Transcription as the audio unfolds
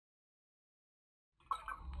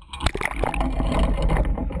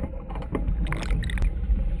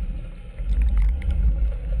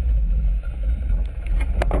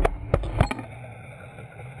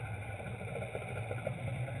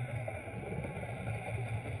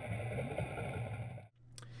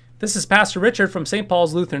This is Pastor Richard from St.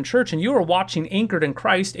 Paul's Lutheran Church, and you are watching Anchored in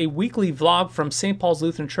Christ, a weekly vlog from St. Paul's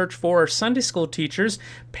Lutheran Church for our Sunday school teachers,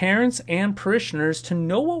 parents, and parishioners to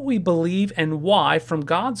know what we believe and why from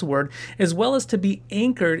God's Word, as well as to be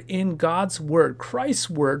anchored in God's Word,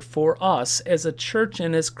 Christ's Word for us as a church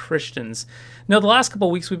and as Christians. Now, the last couple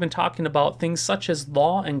of weeks we've been talking about things such as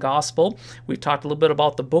law and gospel. We've talked a little bit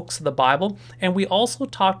about the books of the Bible, and we also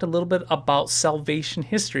talked a little bit about salvation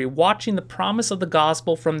history, watching the promise of the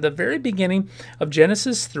gospel from the very beginning of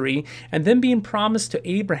Genesis 3, and then being promised to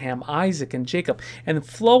Abraham, Isaac, and Jacob, and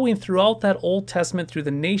flowing throughout that Old Testament through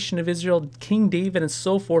the nation of Israel, King David, and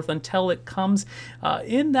so forth, until it comes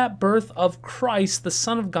in that birth of Christ, the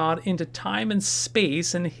Son of God, into time and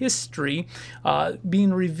space and history,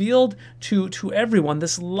 being revealed to everyone,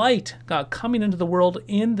 this light coming into the world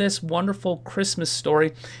in this wonderful Christmas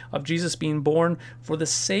story of Jesus being born for the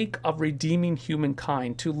sake of redeeming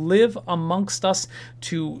humankind, to live amongst us,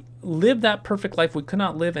 to live that perfect life we could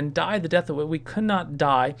not live, and die the death of it we could not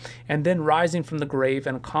die, and then rising from the grave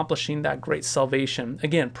and accomplishing that great salvation.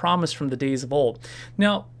 Again, promised from the days of old.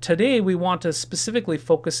 Now, today we want to specifically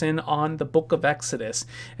focus in on the book of Exodus.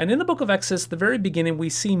 And in the book of Exodus, the very beginning, we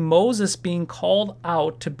see Moses being called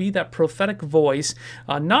out to be that prophetic voice,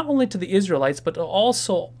 not only to the Israelites, but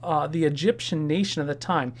also the Egyptian nation at the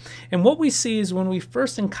time. And what we see is when we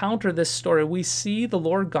first encounter this story, we see the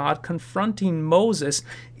Lord God confronting Moses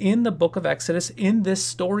in the book of Exodus in this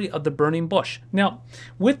story of the burning bush. Now,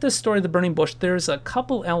 with this story of the burning bush, there's a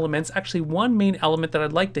couple elements, actually one main element that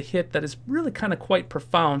I'd like to hit that is really kind of quite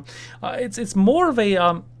profound. It's more of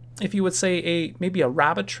a if you would say maybe a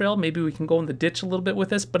rabbit trail. Maybe we can go in the ditch a little bit with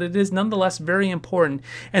this, but it is nonetheless very important.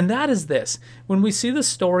 And that is this: when we see the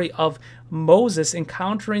story of Moses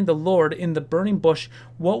encountering the Lord in the burning bush,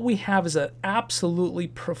 what we have is an absolutely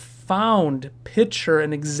profound picture,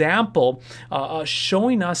 an example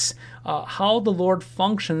showing us how the Lord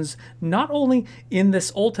functions, not only in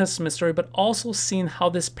this Old Testament story, but also seeing how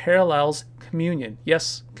this parallels communion.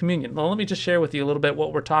 Yes, communion. Now, let me just share with you a little bit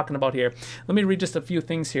what we're talking about here. Let me read just a few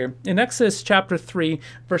things here. In Exodus chapter 3,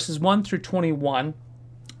 verses 1 through 21,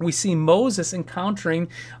 we see Moses encountering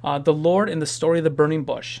the Lord in the story of the burning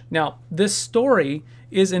bush. Now, this story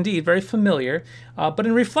is indeed very familiar, but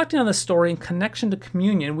in reflecting on the story in connection to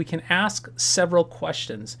communion, we can ask several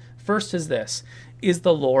questions. First is this: is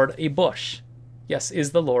the Lord a bush? Yes,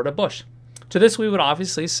 is the Lord a bush? To this we would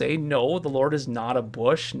obviously say, no, the Lord is not a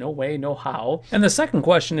bush. No way, no how. And the second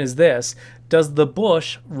question is this: does the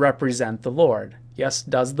bush represent the Lord? Yes,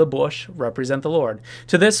 does the bush represent the Lord?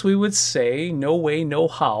 To this we would say, no way, no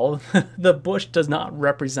how. The bush does not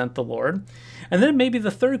represent the Lord. And then maybe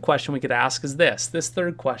the third question we could ask is this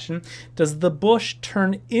third question: does the bush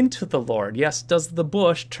turn into the Lord? Yes, does the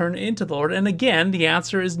bush turn into the Lord? And again, the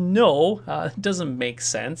answer is no. It doesn't make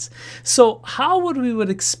sense. So how would we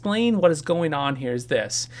explain what is going on here is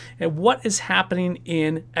this. And what is happening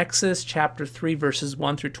in Exodus chapter 3, verses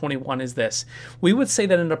 1 through 21 is this. We would say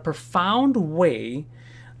that in a profound way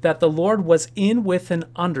that the Lord was in, with, and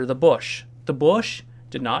under the bush. The bush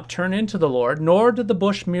did not turn into the Lord, nor did the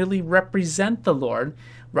bush merely represent the Lord.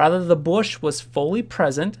 Rather, the bush was fully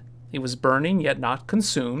present. It was burning, yet not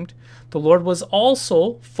consumed. The Lord was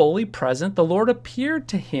also fully present. The Lord appeared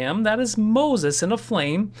to him, that is Moses, in a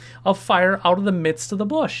flame of fire out of the midst of the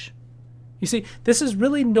bush. You see, this is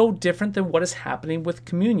really no different than what is happening with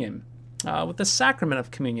communion. With the sacrament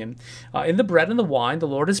of communion. In the bread and the wine, the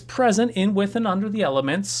Lord is present in, with, and under the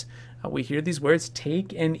elements. We hear these words: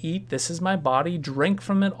 take and eat, this is my body, drink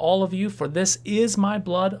from it all of you, for this is my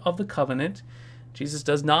blood of the covenant. Jesus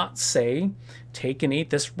does not say, take and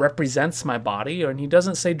eat, this represents my body, and he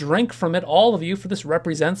doesn't say, drink from it all of you, for this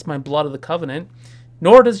represents my blood of the covenant.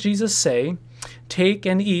 Nor does Jesus say, take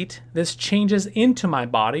and eat, this changes into my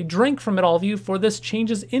body, drink from it all of you, for this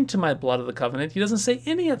changes into my blood of the covenant. He doesn't say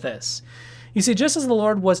any of this. You see, just as the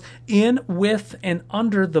Lord was in, with, and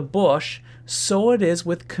under the bush, so it is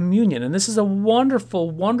with communion. And this is a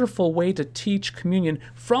wonderful, wonderful way to teach communion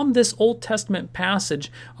from this Old Testament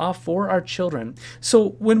passage for our children. So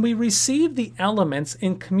when we receive the elements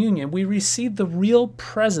in communion, we receive the real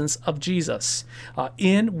presence of Jesus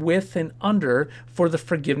in, with, and under for the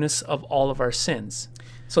forgiveness of all of our sins.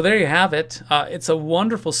 So there you have it. It's a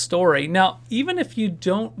wonderful story. Now, even if you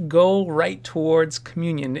don't go right towards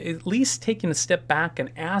communion, at least taking a step back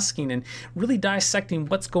and asking and really dissecting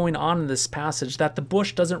what's going on in this passage, that the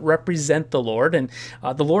bush doesn't represent the Lord, and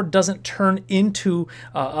the Lord doesn't turn into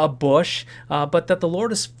a bush, but that the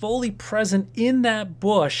Lord is fully present in that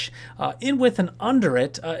bush, in, with, and under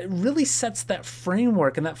it, it really sets that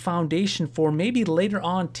framework and that foundation for maybe later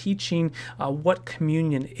on teaching what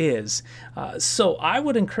communion is. So I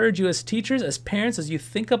would encourage you as teachers, as parents, as you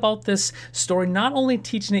think about this story, not only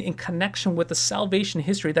teaching it in connection with the salvation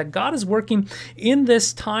history, that God is working in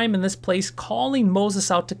this time, in this place, calling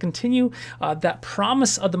Moses out to continue that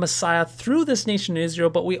promise of the Messiah through this nation of Israel,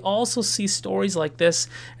 but we also see stories like this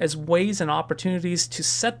as ways and opportunities to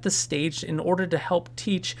set the stage in order to help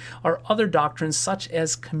teach our other doctrines, such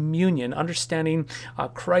as communion, understanding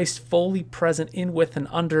Christ fully present in, with, and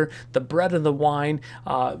under the bread and the wine,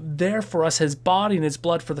 there for us, his body and his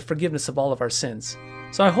blood for the forgiveness of all of our sins.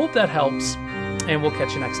 So I hope that helps, and we'll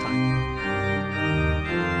catch you next time.